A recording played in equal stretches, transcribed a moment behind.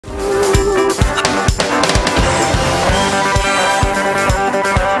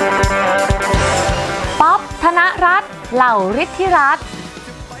เหล่าฤทธิรัตน์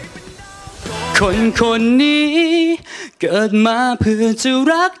คนคนนี้เกิดมาเพื่อจะ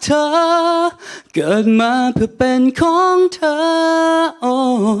รักเธอเกิดมาเพื่อเป็นของเธอโอ้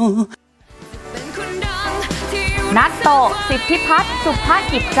นัตโตะสิทธิพัฒน์สุภ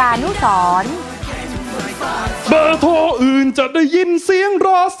กิจจานุสรณ์เบอร์โทรอื่นจะได้ยินเสียงร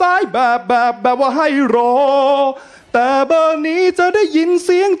อสายแบบว่าให้รอแต่เบอร์นี้จะได้ยินเ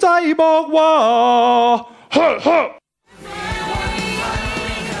สียงใจบอกว่าเฮ้อ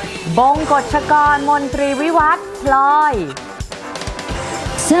บงกชกรมนตรีวิวัฒน์พลอย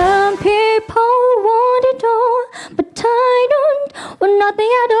Some people want it all but I don't want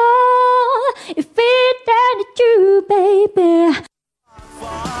nothing at all if it that you baby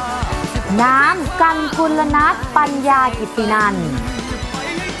น้ำกันกุลนัทปัญญากิตินันท์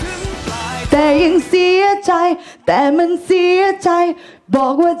แต่ยังเสียใจแต่มันเสียใจบอ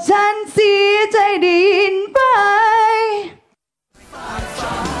กว่าฉันเสียใจได้ยินไป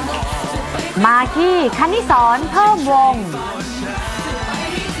มากกี้คณิสรเพิ่มวง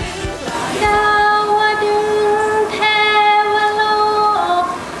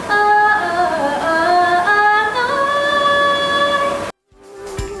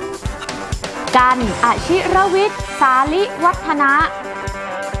กันอชิรวิทย์สาลิวัฒนะ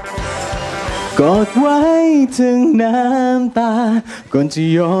กอดไว้ถึงน้ำตาก่อนจะ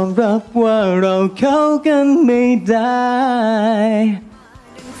ยอมรับว่าเราเข้ากันไม่ได้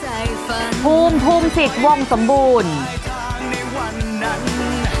ภูมิสิทธิ์วงสมบูรณ์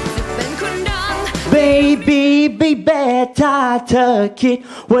Baby baby ถ้าเธอคิด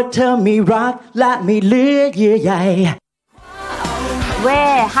ว่าเธอไม่รักและไม่เหลือเยื่อใยเว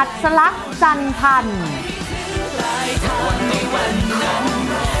หัสลักษณ์จันพันธ์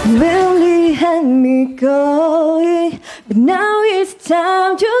Really had me going but now it's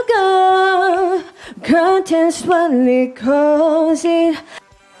time to go Curtains finally closing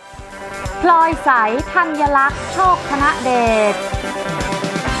พลอยใสธัญลักษณ์โชคธนเดช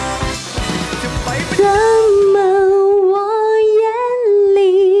这么我眼里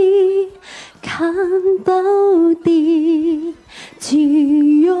看到的只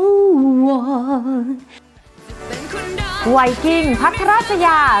有我ไวกิ้งพัทรศย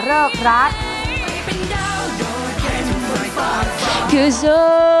าเลิกรัฐ 'Cause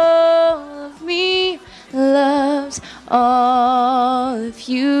all of me loves all of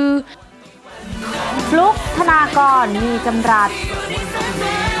you ฟลุกธนากรมีจำรัด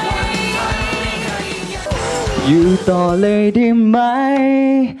อยู่ต่อเลยได้ไหม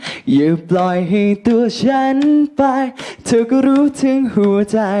อย่าปล่อยให้ตัวฉันไปเธอก็รู้ถึงหัว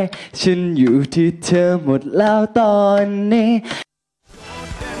ใจฉันอยู่ที่เธอหมดแล้วตอนนี้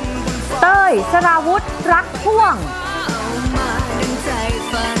เต้ยสราวุธรักพ่วง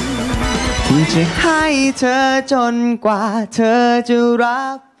ที่จะให้เธอจนกว่าเธอจะรั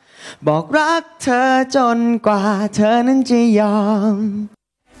บบอกรักเธอจนกว่าเธอนั้นจะยอม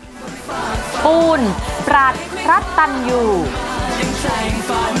ปูนปรัดรัตตัญญู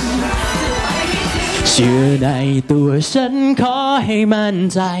เชื่อในตัวฉันขอให้มั่น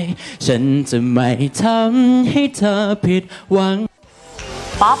ใจฉันจะไม่ทำให้เธอผิดหวัง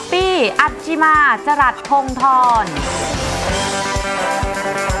ป๊อปปี้อัจจิมาจรัสพงธร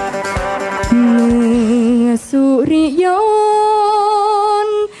เมื่อสุริยน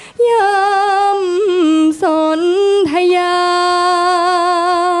ต์ยำสนธยา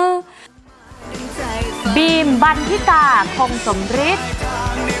บีมบันทิตาคงสมฤทธิ์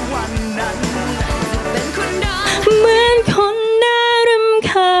เหมือนคนน่ารำ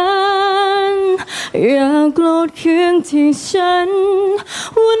คาญอย่าโกรธเคืองที่ฉัน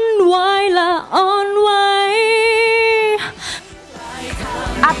วุ่นวายและอ่อนไหว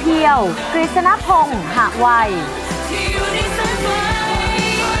อาเพียวกฤษณพงศ์หะไว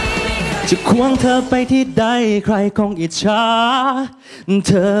จะควงเธอไปที่ใดใครคงอิจฉาเ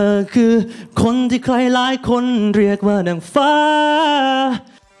ธอคือคนที่ใครหลายคนเรียกว่านางฟ้า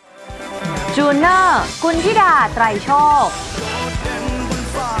จูเนอร์กุลธิดาไตรโชค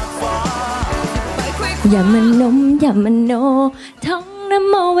อย่ามานมอย่ามโนท่องน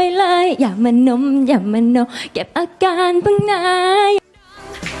โมไว้เลยอย่ามานมอย่ามโนเก็บอาการบ้างนะ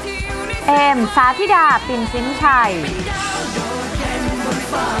เอมสาธิดาปิ่นสินชัย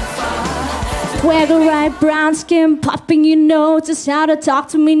Wear the right brown skin popping, you know just how to talk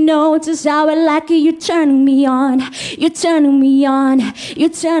to me, know just how I like it. You're turning me on, you're turning me on,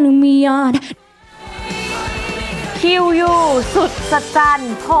 you're turning me on. คิวยูสุดสัจจัน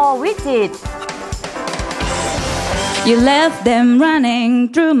โพวิจิตร You left them running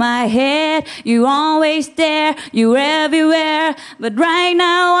through my head. You always there, you everywhere. But right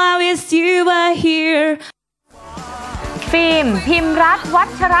now I wish you were here. ฟิล์มพิมรัตน์วั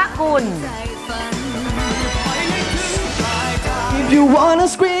ชรกุล If you wanna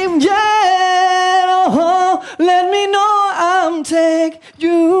scream yeah oh, let me know I'm take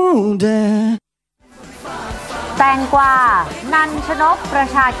you there แตงกวานันชนกประ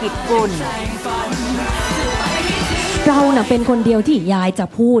ชากิจกุล เราน่ะเป็นคนเดียวที่ยายจะ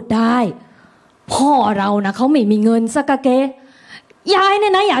พูดได้พ่อเรานะเขาไม่มีเงินสักกะเกยายเนี่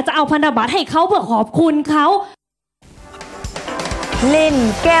ยนะอยากจะเอาพันธบัตรให้เขาเพื่อขอบคุณเขาลิน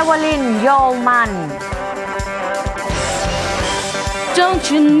เกวลินโยมัน Don't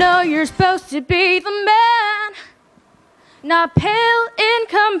you know you're supposed to be the man not pale in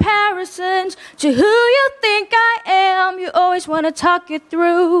comparison to who you think I am you always want to talk it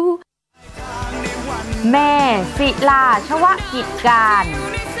through แม่ศิลาชวกิจการ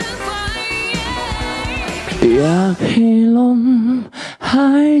อยากให้ลมหา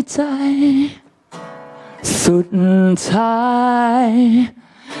ยใจสุดท้าย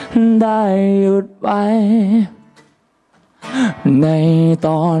ได้หยุดไว้ในต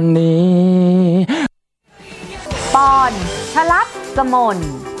อนนี้ปอนชลัดกมล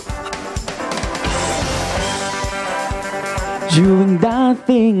Doing that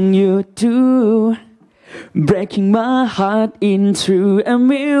thing you do breaking my heart into a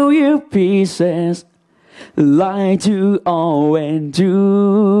million pieces like you always do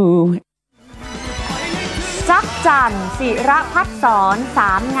จักจันศิรพัฒน์สอนส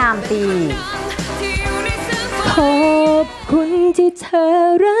ามงามปีขอบคุณที่เธอ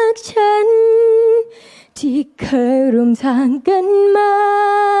รักฉันที่เคยร่วมทางกันมา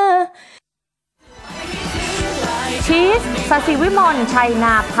ชีสสศิวิมลชัยน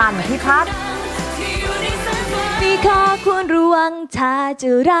าพันธ์พิพัฒน์มีข้อควรระวังถ้าจะ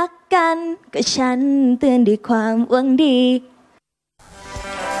รักกันก็ฉันเตือนด้วยความหวังดี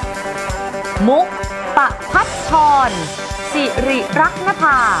มุกปะพัฒพรสิริรักนภ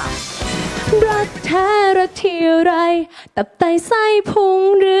ารักแท้รักที่ไรตับไตไส้พุง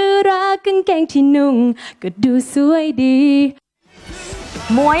หรือรักกางเกงที่นุ่งก็ดูสวยดี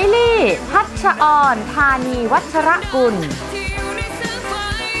หมวยลี่พัชออนธานีวัชรกุล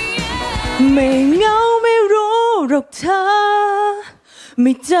ไม่เหงาไม่รู้หรอกเธอไ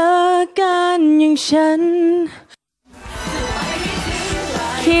ม่เจอกันอย่างฉัน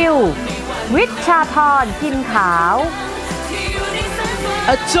คิววิชาธรพิมขาว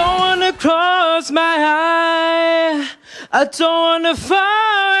I don't wanna cross my eye I don't wanna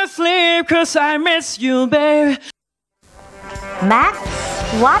fall asleep cause I miss you babe แม็ก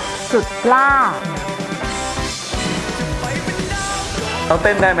วัดสุดกล้าเราเ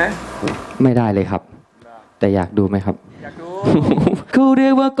ต้นได้ไหมไม่ได้เลยครับแต่อยากดูไหมครับอยากดู เขาเรี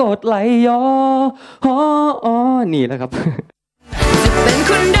ยกว่ากดไหลย้อนี่แหละครับจะเป็น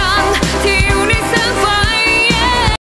คนดังที่